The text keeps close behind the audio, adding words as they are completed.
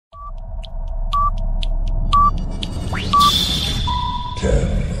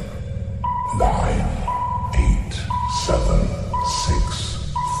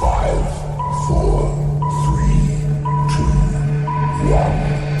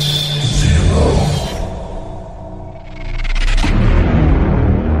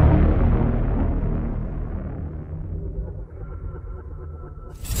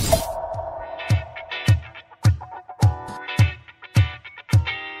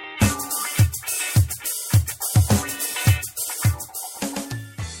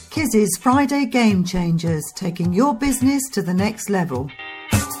Kizzy's Friday Game Changers, taking your business to the next level.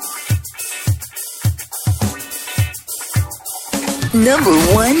 Number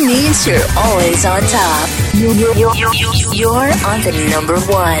one means you're always on top. You're on the number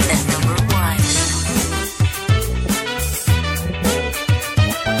one.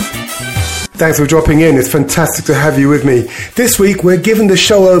 Thanks for dropping in. It's fantastic to have you with me. This week, we're giving the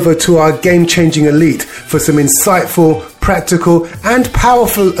show over to our game-changing elite for some insightful, practical and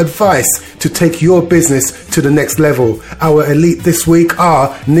powerful advice to take your business to the next level. Our elite this week are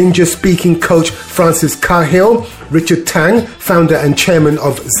Ninja speaking coach Francis Cahill, Richard Tang, founder and chairman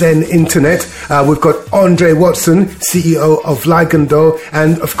of Zen Internet. We've got Andre Watson, CEO of Ligando,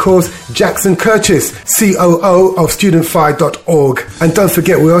 and of course Jackson Curtis, COO of StudentFi.org. And don't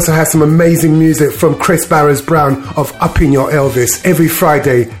forget, we also have some amazing music from Chris Barrows-Brown of Up in Your Elvis. Every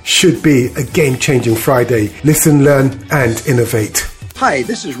Friday should be a game-changing Friday. Listen, learn and innovate. Hi,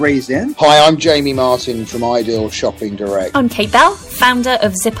 this is Ray Zen. Hi, I'm Jamie Martin from Ideal Shopping Direct. I'm Kate Bell, founder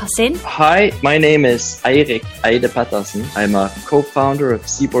of Zip Us In. Hi, my name is Eirik Eide Patterson. I'm a co-founder of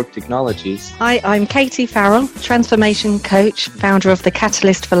Seaborg Technologies. Hi, I'm Katie Farrell, transformation coach, founder of The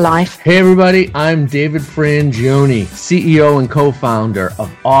Catalyst for Life. Hey everybody, I'm David Frangioni, CEO and co-founder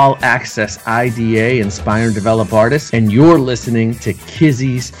of All Access IDA Inspire and Develop Artists, and you're listening to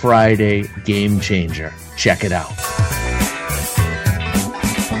Kizzy's Friday Game Changer. Check it out.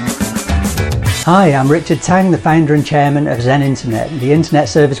 Hi, I'm Richard Tang, the founder and chairman of Zen Internet, the internet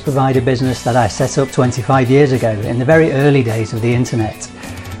service provider business that I set up 25 years ago in the very early days of the internet.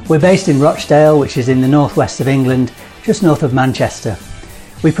 We're based in Rochdale, which is in the northwest of England, just north of Manchester.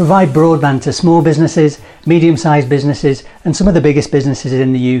 We provide broadband to small businesses, medium-sized businesses and some of the biggest businesses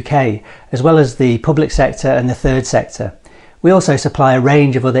in the UK, as well as the public sector and the third sector. We also supply a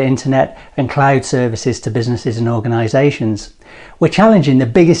range of other internet and cloud services to businesses and organisations. We're challenging the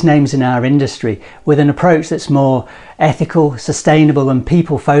biggest names in our industry with an approach that's more ethical, sustainable and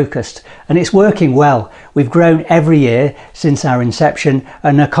people-focused, and it's working well. We've grown every year since our inception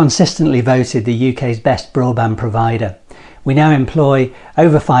and are consistently voted the UK's best broadband provider. We now employ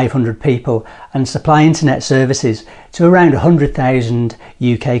over 500 people and supply internet services to around 100,000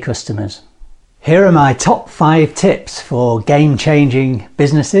 UK customers. Here are my top 5 tips for game-changing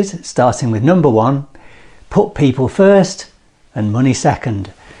businesses, starting with number 1, put people first and money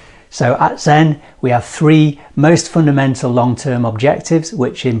second. So at Zen, we have 3 most fundamental long-term objectives,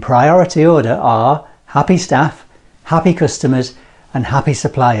 which in priority order are happy staff, happy customers and happy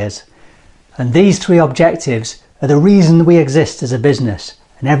suppliers. And these 3 objectives are the reason we exist as a business,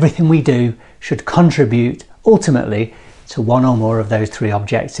 and everything we do should contribute ultimately to one or more of those 3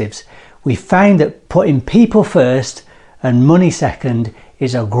 objectives. We found that putting people first and money second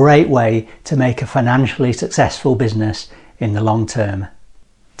is a great way to make a financially successful business in the long term.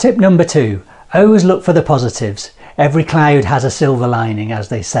 Tip number 2, always look for the positives. Every cloud has a silver lining, as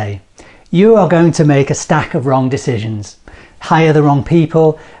they say. You are going to make a stack of wrong decisions. Hire the wrong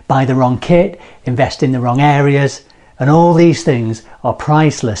people, buy the wrong kit, invest in the wrong areas, and all these things are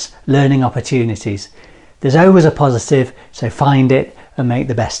priceless learning opportunities. There's always a positive, so find it and make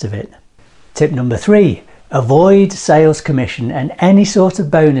the best of it. Tip number 3, avoid sales commission and any sort of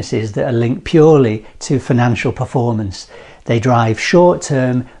bonuses that are linked purely to financial performance. They drive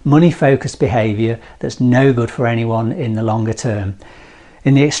short-term, money-focused behaviour that's no good for anyone in the longer term.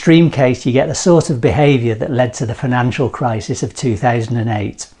 In the extreme case, you get the sort of behaviour that led to the financial crisis of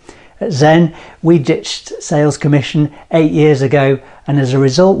 2008. At Zen, we ditched sales commission 8 years ago, and as a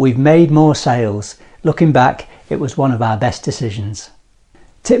result, we've made more sales. Looking back, it was one of our best decisions.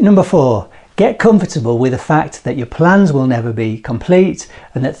 Tip number 4, get comfortable with the fact that your plans will never be complete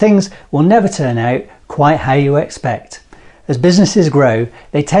and that things will never turn out quite how you expect. As businesses grow,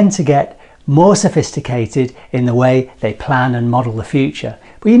 they tend to get more sophisticated in the way they plan and model the future.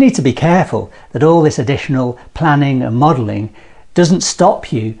 But you need to be careful that all this additional planning and modelling doesn't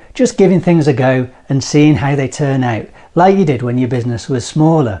stop you just giving things a go and seeing how they turn out, like you did when your business was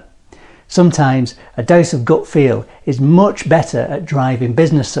smaller. Sometimes a dose of gut feel is much better at driving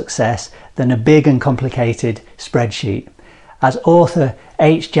business success than a big and complicated spreadsheet. As author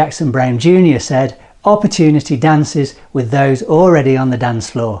H. Jackson Brown Jr. said, opportunity dances with those already on the dance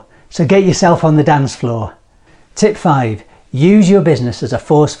floor. So get yourself on the dance floor. Tip 5, use your business as a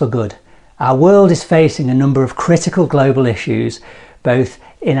force for good. Our world is facing a number of critical global issues, both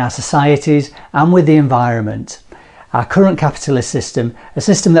in our societies and with the environment. Our current capitalist system, a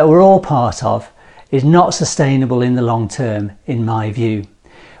system that we're all part of, is not sustainable in the long term, in my view.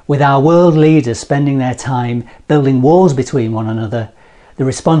 With our world leaders spending their time building walls between one another, the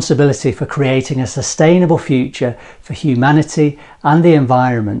responsibility for creating a sustainable future for humanity and the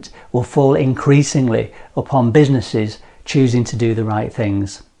environment will fall increasingly upon businesses choosing to do the right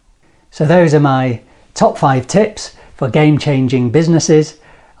things. So those are my top 5 tips for game-changing businesses.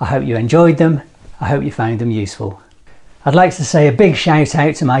 I hope you enjoyed them. I hope you found them useful. I'd like to say a big shout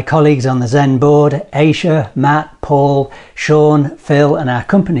out to my colleagues on the Zen board, Aisha, Matt, Paul, Sean, Phil and our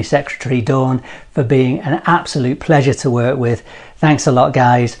company secretary Dawn for being an absolute pleasure to work with. Thanks a lot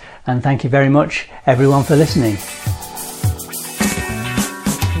guys, and thank you very much everyone for listening.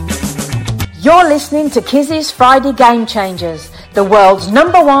 You're listening to Kizzy's Friday Game Changers, the world's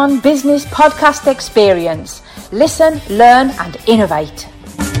 #1 business podcast experience. Listen, learn and innovate.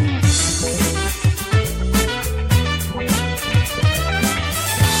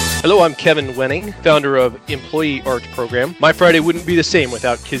 Hello, I'm Kevin Wenning, founder of Employee Art Program. My Friday wouldn't be the same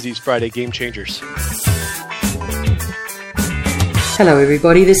without Kizzy's Friday Game Changers. Hello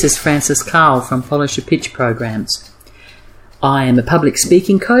everybody, this is Frances Carl from Polish Your Pitch Programs. I am a public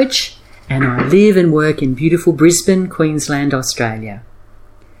speaking coach and I live and work in beautiful Brisbane, Queensland, Australia.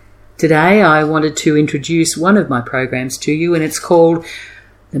 Today I wanted to introduce one of my programs to you, and it's called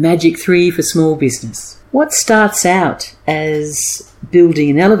The Magic 3 for Small Business. What starts out as building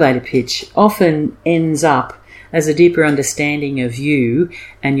an elevator pitch often ends up as a deeper understanding of you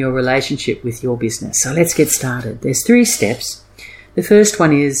and your relationship with your business. So let's get started. There's 3 steps. The first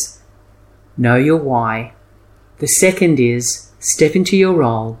one is know your why. The second is step into your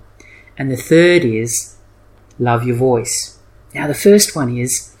role. And the third is love your voice. Now the first one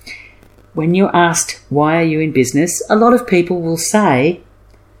is, when you're asked why are you in business, a lot of people will say,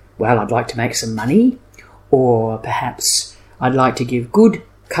 well, I'd like to make some money, or perhaps I'd like to give good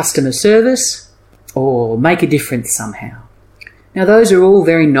customer service, or make a difference somehow. Now those are all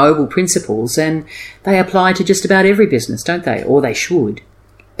very noble principles and they apply to just about every business, don't they? Or they should.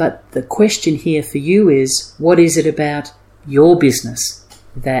 But the question here for you is, what is it about your business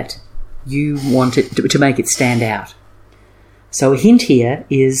that you want it to make it stand out? So a hint here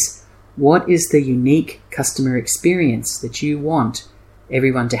is, what is the unique customer experience that you want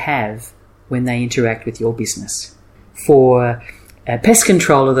everyone to have when they interact with your business? For a pest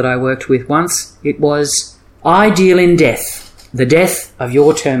controller that I worked with once, it was, I deal in death, the death of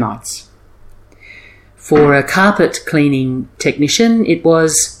your termites. For a carpet cleaning technician, it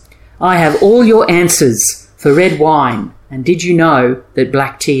was, I have all your answers for red wine, and did you know that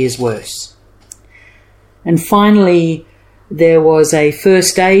black tea is worse? And finally, there was a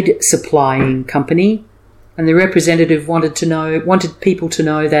first aid supplying company, and the representative wanted people to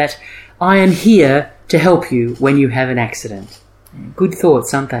know that I am here to help you when you have an accident. Good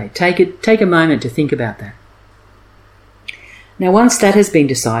thoughts, aren't they? Take a moment to think about that. Now, once that has been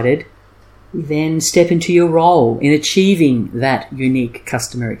decided, then step into your role in achieving that unique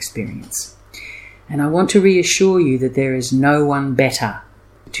customer experience. And I want to reassure you that there is no one better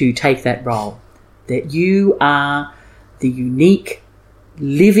to take that role, that you are the unique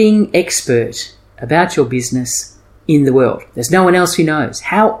living expert about your business in the world. There's no one else who knows.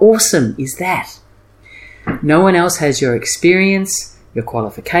 How awesome is that? No one else has your experience, your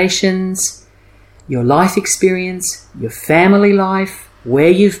qualifications, your life experience, your family life, where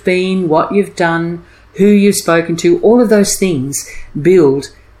you've been, what you've done, who you've spoken to. All of those things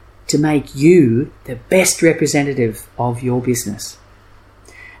build to make you the best representative of your business.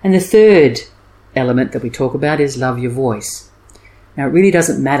 And the third element that we talk about is love your voice. Now, it really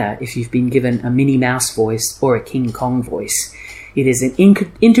doesn't matter if you've been given a Minnie Mouse voice or a King Kong voice. It is an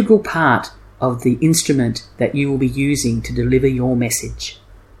integral part of the instrument that you will be using to deliver your message.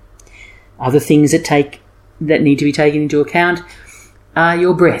 Other things that need to be taken into account are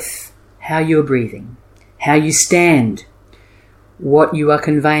your breath, how you're breathing, how you stand, what you are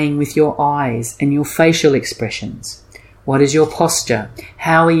conveying with your eyes and your facial expressions. What is your posture?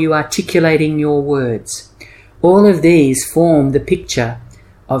 How are you articulating your words? All of these form the picture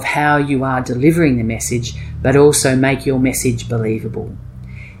of how you are delivering the message, but also make your message believable.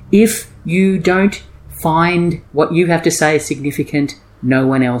 If you don't find what you have to say significant, no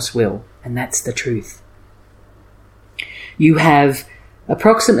one else will, and that's the truth. You have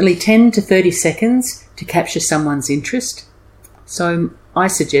approximately 10 to 30 seconds to capture someone's interest, so I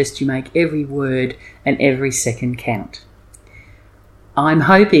suggest you make every word and every second count. I'm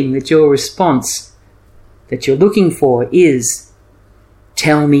hoping that your response that you're looking for is,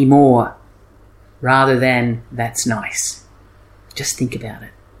 tell me more, rather than, that's nice. Just think about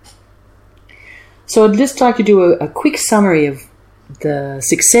it. So I'd just like to do a quick summary of the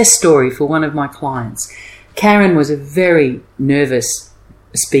success story for one of my clients. Karen was a very nervous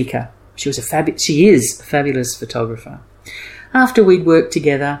speaker. She is a fabulous photographer. after we'd worked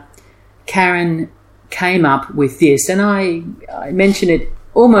together, Karen came up with this, and I mention it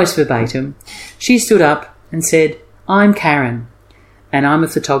almost verbatim. She stood up and said, "I'm Karen, and I'm a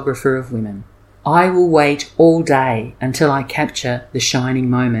photographer of women. I will wait all day until I capture the shining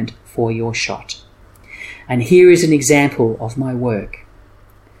moment for your shot. And here is an example of my work."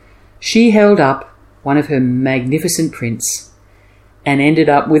 She held up one of her magnificent prints and ended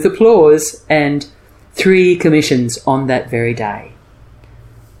up with applause and 3 commissions on that very day.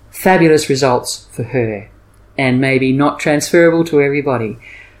 Fabulous results for her, and maybe not transferable to everybody,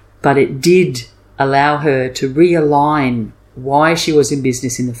 but it did allow her to realign why she was in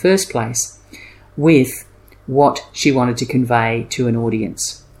business in the first place with what she wanted to convey to an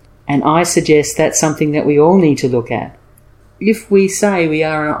audience. And I suggest that's something that we all need to look at. If we say we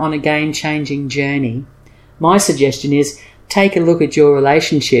are on a game-changing journey, my suggestion is take a look at your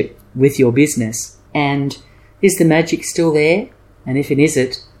relationship with your business, and is the magic still there? And if it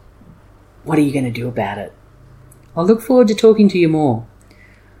isn't, what are you going to do about it? I'll look forward to talking to you more.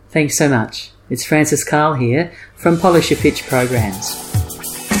 Thanks so much. It's Francis Carl here from Polish Your Pitch Programs.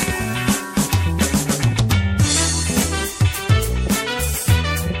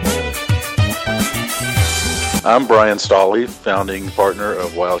 I'm Brian Stolley, founding partner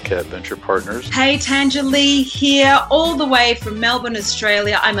of Wildcat Venture Partners. Hey, Tanja Lee here, all the way from Melbourne,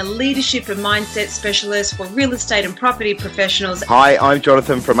 Australia. I'm a leadership and mindset specialist for real estate and property professionals. Hi, I'm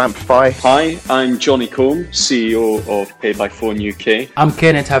Jonathan from Amplify. Hi, I'm Johnny Combe, CEO of Pay by Phone UK. I'm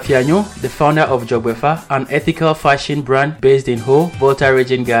Kenneth Hafiano, the founder of Jogwefa, an ethical fashion brand based in Ho, Volta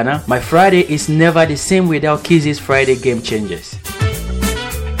region, Ghana. My Friday is never the same without Kizzy's Friday Game Changers.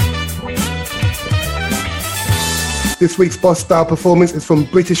 This week's Boss Style performance is from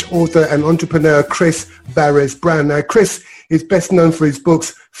British author and entrepreneur Chris Barres-Brown. Now, Chris is best known for his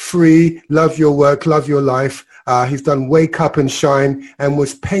books Free, Love Your Work, Love Your Life. He's done Wake Up and Shine and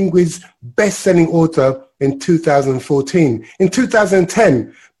was Penguin's best-selling author in 2014. In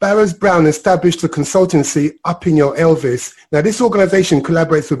 2010, Barres-Brown established the consultancy Upping Your Elvis. Now, this organization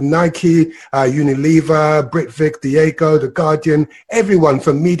collaborates with Nike, Unilever, Britvic, Diageo, The Guardian, everyone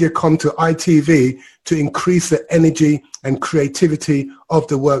from Mediacom to ITV to increase the energy and creativity of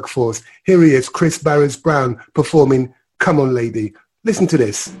the workforce. Here he is, Chris Barres-Brown, performing Come On Lady. Listen to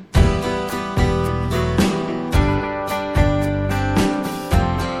this.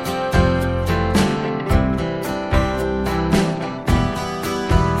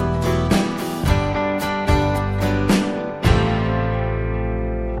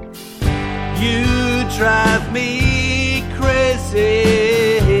 Drive me crazy.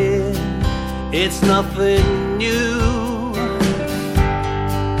 It's nothing new.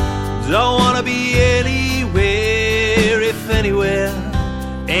 Don't wanna be anywhere if anywhere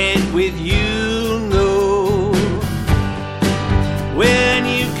ain't with you, no. When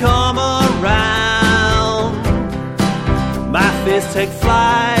you come around, my fists take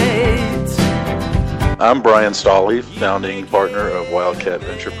flight. I'm Brian Stolley, founding partner of Wildcat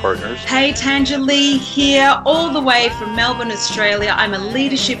Venture Partners. Hey, Tanja Lee here, all the way from Melbourne, Australia. I'm a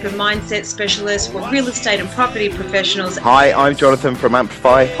leadership and mindset specialist for real estate and property professionals. Hi, I'm Jonathan from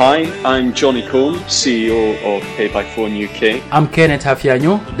Amplify. Hi, I'm Johnny Combe, CEO of Pay by Phone UK. I'm Kenneth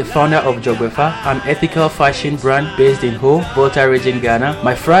Hafiano, the founder of Jogwefa, an ethical fashion brand based in Ho, Volta region, Ghana.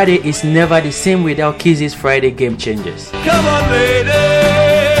 My Friday is never the same without Kizzy's Friday Game Changers. Come on,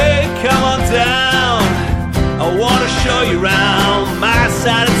 lady, come on down. I wanna show you around my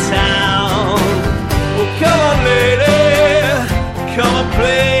side of town. Well, come on, lady, come on,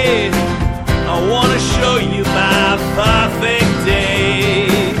 play. I wanna show you my perfect day.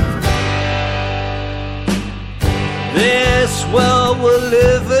 This world we're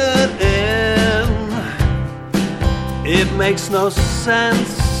living in, it makes no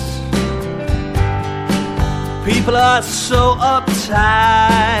sense. People are so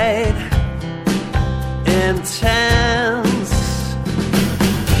uptight, intense.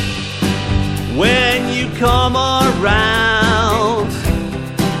 When you come around,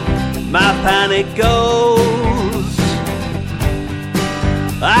 my panic goes.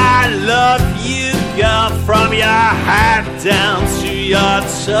 I love you, girl, from your head down to your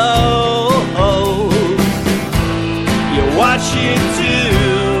toes. Yeah, what you do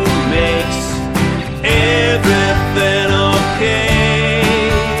makes everything okay.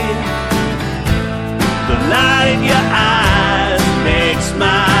 The light in your eyes makes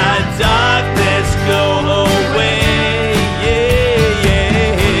my darkness go away. Yeah,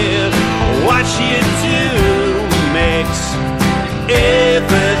 yeah. What you do makes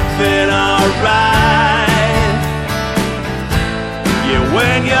everything alright. Yeah,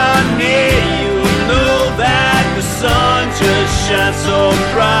 when you're near, you know that the sun just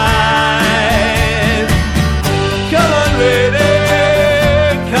don't drive. Come on, lady,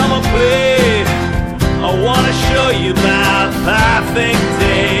 come on, play. I wanna show you my perfect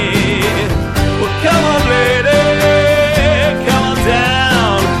day. Well, come on, lady, come on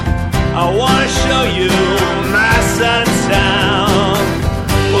down. I wanna show you my side of town.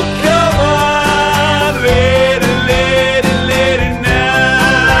 Well, come on, lady, lady, lady now.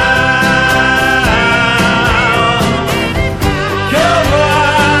 Come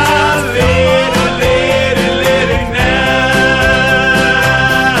on, lady, lady, lady now.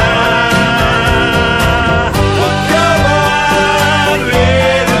 Well, come on,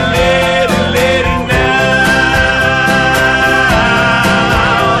 lady,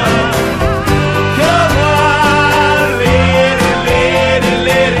 lady,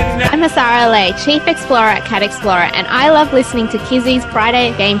 lady I'm Asara Lay, Chief Explorer at Cat Explorer, and I love listening to Kizzy's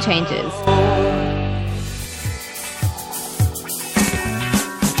Friday Game Changers.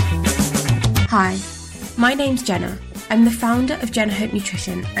 Hi, my name's Jenna. I'm the founder of Jenna Hope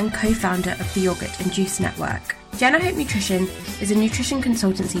Nutrition and co-founder of the Yogurt and Juice Network. Jenna Hope Nutrition is a nutrition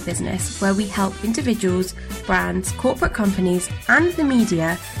consultancy business where we help individuals, brands, corporate companies, and the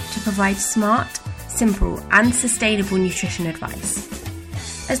media to provide smart, simple, and sustainable nutrition advice.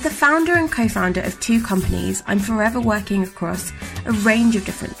 As the founder and co-founder of two companies, I'm forever working across a range of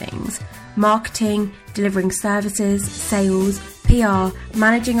different things: marketing, delivering services, sales, PR,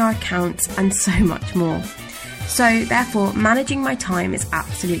 managing our accounts, and so much more. So, therefore, managing my time is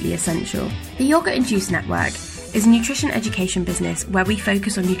absolutely essential. The Yogurt and Juice Network is a nutrition education business where we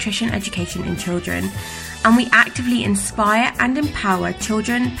focus on nutrition education in children, and we actively inspire and empower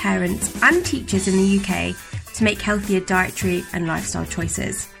children, parents, and teachers in the UK to make healthier dietary and lifestyle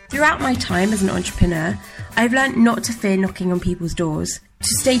choices. Throughout my time as an entrepreneur, I've learned not to fear knocking on people's doors, to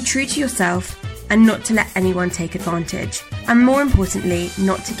stay true to yourself and not to let anyone take advantage, and more importantly,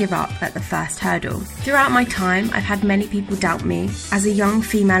 not to give up at the first hurdle. Throughout my time, I've had many people doubt me. As a young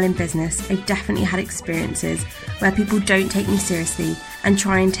female in business, I've definitely had experiences where people don't take me seriously and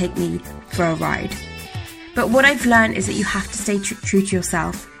try and take me for a ride. But what I've learned is that you have to stay true to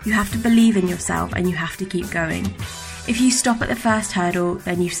yourself. You have to believe in yourself and you have to keep going. If you stop at the first hurdle,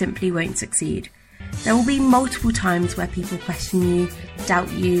 then you simply won't succeed. There will be multiple times where people question you, doubt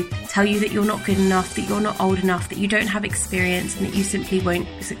you, tell you that you're not good enough, that you're not old enough, that you don't have experience, and that you simply won't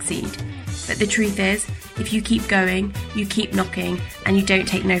succeed. But the truth is, if you keep going, you keep knocking, and you don't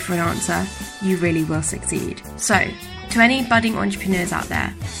take no for an answer, you really will succeed. So, to any budding entrepreneurs out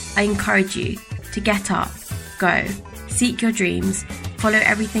there, I encourage you to get up, go, seek your dreams, follow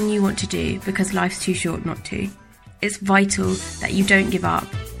everything you want to do, because life's too short not to. It's vital that you don't give up,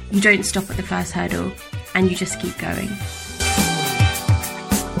 you don't stop at the first hurdle, and you just keep going.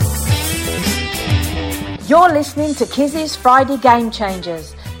 You're listening to Kizzy's Friday Game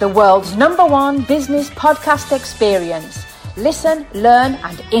Changers, the world's #1 business podcast experience. Listen, learn,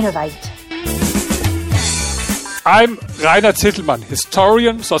 and innovate. I'm Rainer Zittelmann,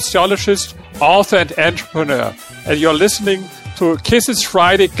 historian, sociologist, author, and entrepreneur, and you're listening to Kizzy's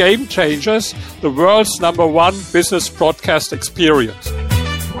Friday Game Changers, the world's #1 business broadcast experience.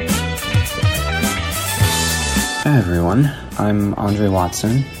 Hi everyone, I'm Andre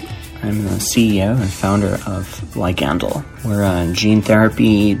Watson. I'm the CEO and founder of Ligandel. We're a gene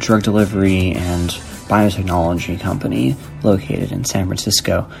therapy, drug delivery, and biotechnology company located in San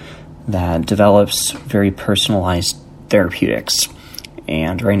Francisco that develops very personalized therapeutics.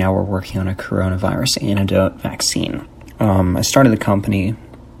 And right now we're working on a coronavirus antidote vaccine. I started the company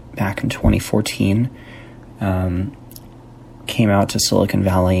back in 2014, came out to Silicon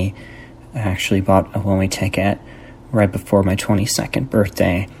Valley. I actually bought a one-way ticket right before my 22nd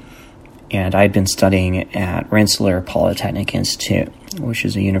birthday, and I'd been studying at Rensselaer Polytechnic Institute, which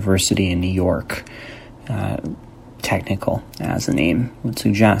is a university in New York, technical, as the name would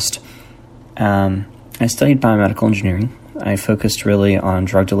suggest. I studied biomedical engineering. I focused really on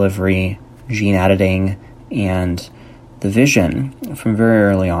drug delivery, gene editing, and the vision from very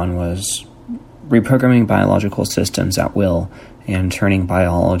early on was reprogramming biological systems at will and turning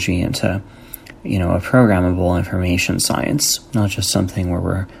biology into, a programmable information science, not just something where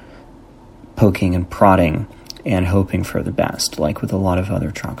we're poking and prodding and hoping for the best, like with a lot of other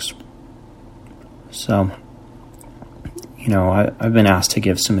drugs. So, I've been asked to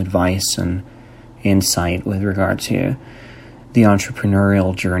give some advice and insight with regard to the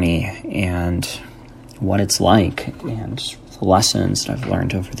entrepreneurial journey and what it's like and the lessons that I've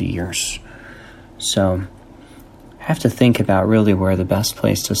learned over the years. So I have to think about really where the best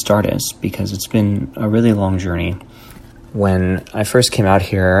place to start is, because it's been a really long journey. When I first came out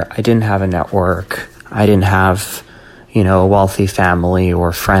here, I didn't have a network. I didn't have, a wealthy family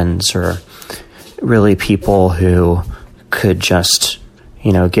or friends or really people who could just,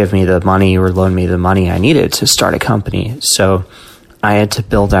 give me the money or loan me the money I needed to start a company. So I had to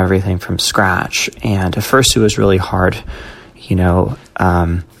build everything from scratch. And at first it was really hard.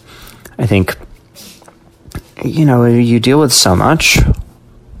 I think, you deal with so much,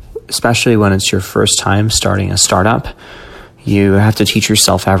 especially when it's your first time starting a startup. You have to teach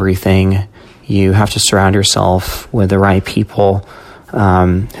yourself everything. You have to surround yourself with the right people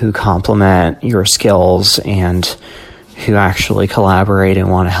who complement your skills and who actually collaborate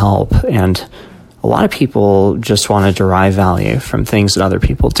and want to help. And a lot of people just want to derive value from things that other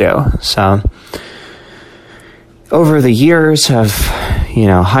people do. So over the years, I've,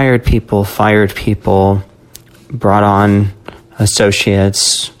 hired people, fired people, brought on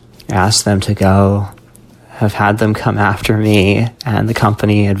associates, asked them to go, have had them come after me and the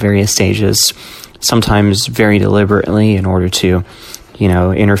company at various stages, sometimes very deliberately in order to,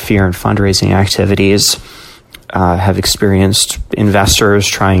 interfere in fundraising activities, have experienced investors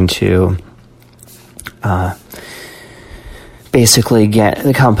trying to basically get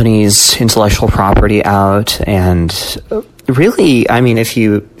the company's intellectual property out. And really, if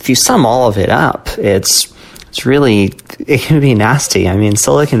you sum all of it up, it can be nasty.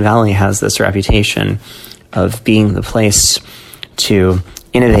 Silicon Valley has this reputation of being the place to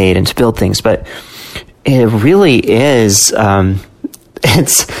innovate and to build things, but it really is,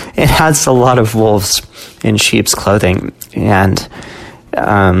 it has a lot of wolves in sheep's clothing. And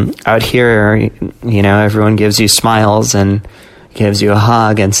out here, everyone gives you smiles and gives you a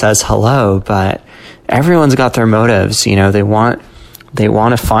hug and says hello, but everyone's got their motives. They want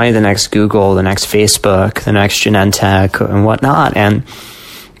to find the next Google, the next Facebook, the next Genentech and whatnot. And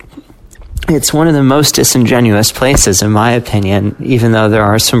it's one of the most disingenuous places, in my opinion, even though there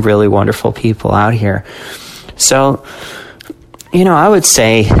are some really wonderful people out here. So, I would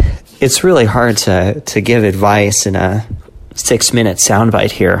say it's really hard to give advice in a 6-minute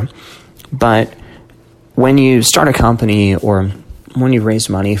soundbite here. But when you start a company or when you raise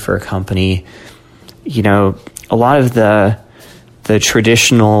money for a company, a lot of the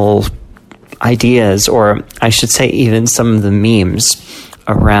traditional ideas, or I should say even some of the memes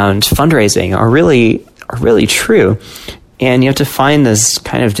around fundraising are really true. And you have to find this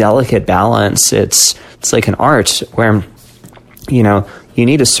kind of delicate balance. It's like an art where, you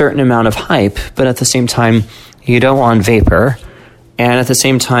need a certain amount of hype, but at the same time, you don't want vapor. And at the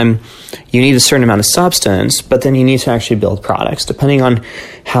same time, you need a certain amount of substance, but then you need to actually build products. Depending on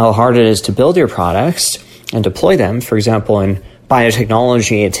how hard it is to build your products and deploy them, for example, in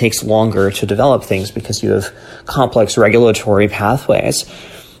biotechnology, it takes longer to develop things because you have complex regulatory pathways.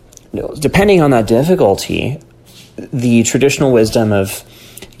 Depending on that difficulty, the traditional wisdom of,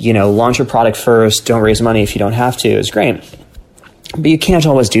 launch your product first, don't raise money if you don't have to is great. But you can't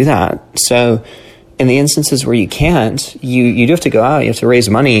always do that. So in the instances where you can't, you do have to go out, you have to raise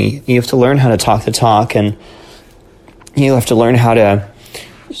money, you have to learn how to talk the talk, and you have to learn how to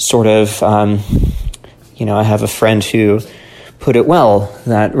sort of, I have a friend who put it well,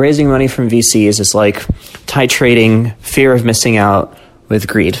 that raising money from VCs is like titrating fear of missing out with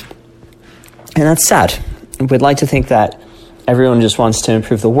greed. And that's sad. We'd like to think that everyone just wants to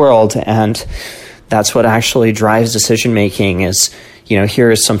improve the world, and that's what actually drives decision making is,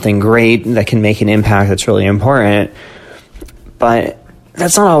 here is something great that can make an impact that's really important. But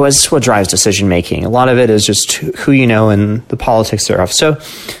that's not always what drives decision making. A lot of it is just who you know and the politics thereof. So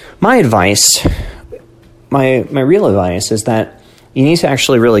my advice, my real advice is that you need to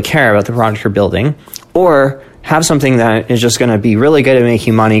actually really care about the product you're building, or have something that is just going to be really good at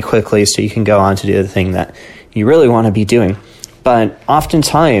making money quickly so you can go on to do the thing that you really want to be doing. But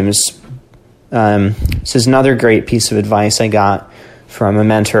oftentimes, this is another great piece of advice I got from a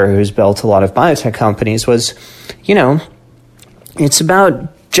mentor who's built a lot of biotech companies was, it's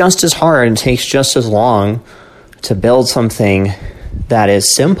about just as hard and takes just as long to build something that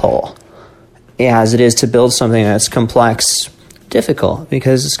is simple as it is to build something that's complex, difficult,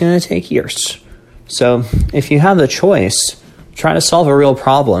 because it's going to take years. So if you have the choice, try to solve a real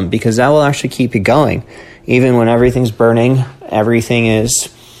problem, because that will actually keep you going. Even when everything's burning, everything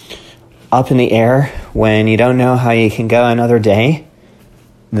is up in the air, when you don't know how you can go another day,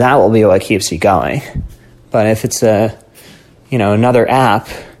 that will be what keeps you going. But if it's another app,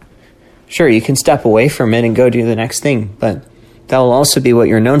 sure, you can step away from it and go do the next thing, but that will also be what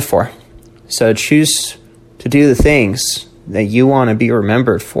you're known for. So choose to do the things that you want to be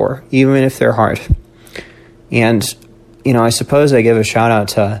remembered for, even if they're hard. And, I suppose I give a shout out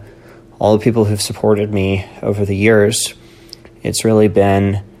to all the people who've supported me over the years. It's really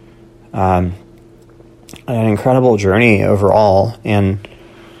been, an incredible journey overall, and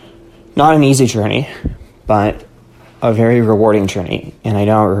not an easy journey, but a very rewarding journey, and I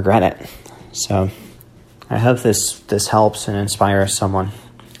don't regret it. So I hope this helps and inspires someone,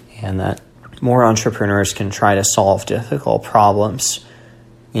 and that more entrepreneurs can try to solve difficult problems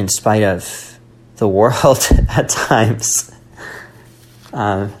in spite of the world at times.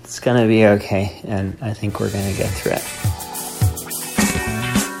 It's going to be okay, and I think we're going to get through it.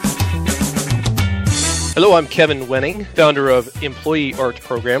 Hello, I'm Kevin Wenning, founder of Employee Art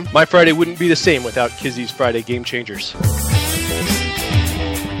Program. My Friday wouldn't be the same without Kizzy's Friday Game Changers.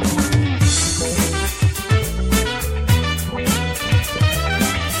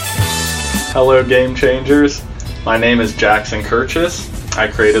 Hello, Game Changers. My name is Jackson Kirchis. I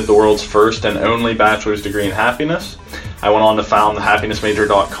created the world's first and only bachelor's degree in happiness. I went on to found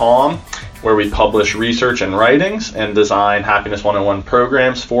thehappinessmajor.com, where we publish research and writings and design Happiness 101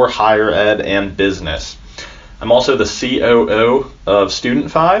 programs for higher ed and business. I'm also the COO of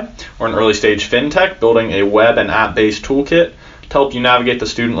StudentFi. We're an early stage fintech building a web and app-based toolkit to help you navigate the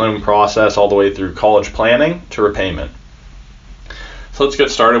student loan process all the way through college planning to repayment. So let's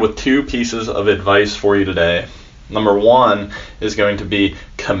get started with 2 pieces of advice for you today. Number 1 is going to be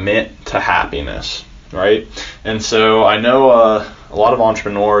commit to happiness, right? And so I know a lot of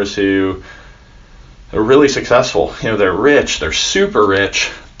entrepreneurs who are really successful. You know, they're rich, they're super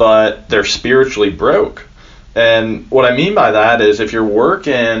rich, but they're spiritually broke. And what I mean by that is if you're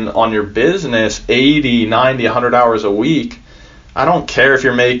working on your business 80, 90, 100 hours a week, I don't care if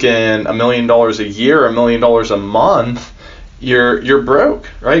you're making $1 million a year, $1 million a month, you're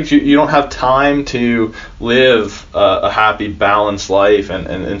broke, right? You don't have time to live a happy, balanced life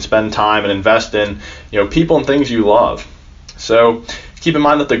and spend time and invest in, you know, people and things you love. So keep in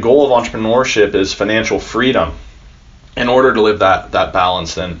mind that the goal of entrepreneurship is financial freedom in order to live that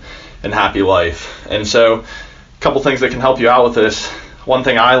balanced and happy life. And so a couple things that can help you out with this. One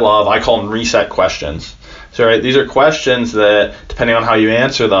thing I love, I call them reset questions. So right, these are questions that, depending on how you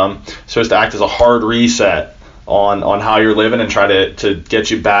answer them, so as to act as a hard reset on how you're living and try to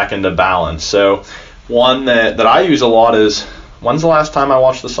get you back into balance. So one that I use a lot is, when's the last time I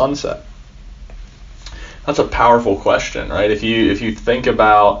watched the sunset? That's a powerful question, right? If you think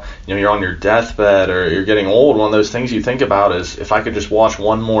about, you know, you're on your deathbed or you're getting old, one of those things you think about is, if I could just watch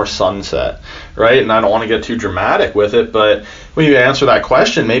one more sunset, right? And I don't want to get too dramatic with it, but when you answer that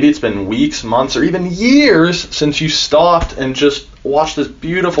question, maybe it's been weeks, months, or even years since you stopped and just watched this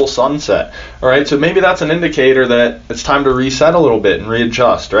beautiful sunset, all right? So maybe that's an indicator that it's time to reset a little bit and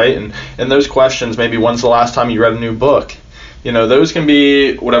readjust, right? And those questions, maybe when's the last time you read a new book? You know, those can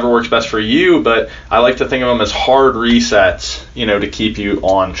be whatever works best for you, but I like to think of them as hard resets, you know, to keep you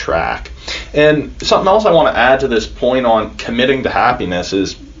on track. And something else I want to add to this point on committing to happiness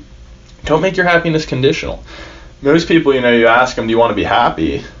is, don't make your happiness conditional. Most people, you know, you ask them, do you want to be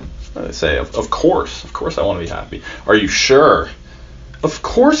happy? They say, of course I want to be happy. Are you sure? Of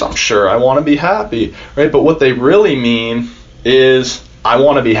course I'm sure I want to be happy, right? But what they really mean is, I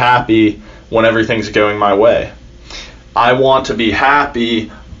want to be happy when everything's going my way. I want to be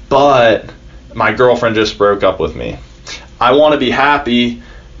happy, but my girlfriend just broke up with me. I want to be happy,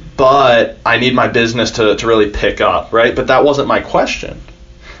 but I need my business to really pick up, right? But that wasn't my question.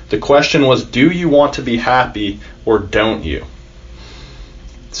 The question was, do you want to be happy or don't you?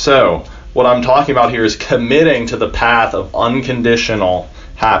 So what I'm talking about here is committing to the path of unconditional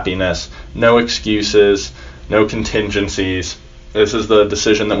happiness, no excuses, no contingencies. This is the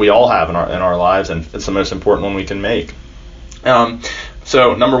decision that we all have in our lives, and it's the most important one we can make.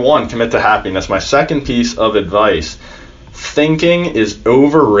 So number 1, commit to happiness. My second piece of advice, thinking is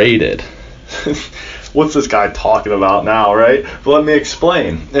overrated. What's this guy talking about now, right? But let me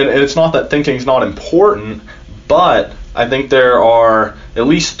explain. And it's not that thinking's not important, but I think there are at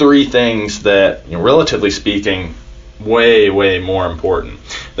least 3 things that, you know, relatively speaking, way, way more important.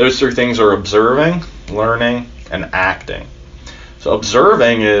 Those 3 things are observing, learning, and acting. So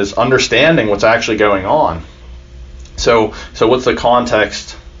observing is understanding what's actually going on. So what's the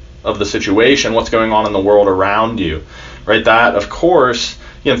context of the situation? What's going on in the world around you? Right? That, of course,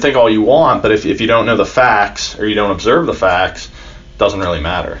 you can think all you want, but if you don't know the facts or you don't observe the facts, it doesn't really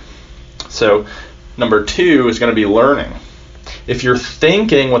matter. So number 2 is going to be learning. If you're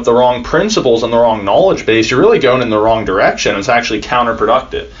thinking with the wrong principles and the wrong knowledge base, you're really going in the wrong direction. It's actually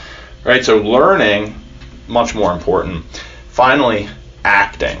counterproductive. Right? So learning, much more important. Finally,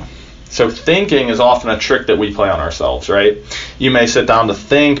 acting. So thinking is often a trick that we play on ourselves, right? You may sit down to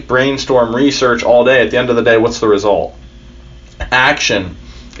think, brainstorm, research all day. At the end of the day, what's the result? Action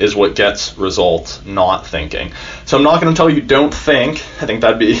is what gets results, not thinking. So I'm not going to tell you don't think. I think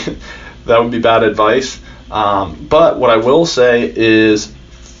that would be bad advice. But what I will say is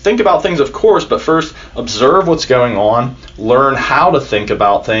think about things, of course, but first observe what's going on, learn how to think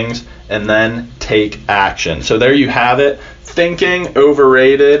about things, and then take action. So there you have it. Thinking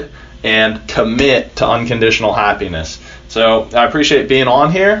overrated, and commit to unconditional happiness. So I appreciate being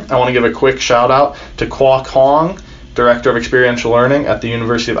on here. I want to give a quick shout out to Kwok Hong, Director of Experiential Learning at the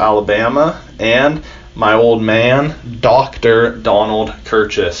University of Alabama, and my old man, Dr. Donald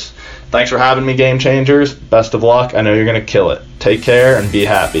Kirchis. Thanks for having me, Game Changers. Best of luck. I know you're going to kill it. Take care and be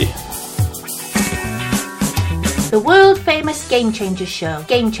happy. The world famous Game Changers Show.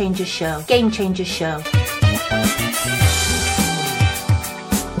 Game Changers Show. Game Changers Show.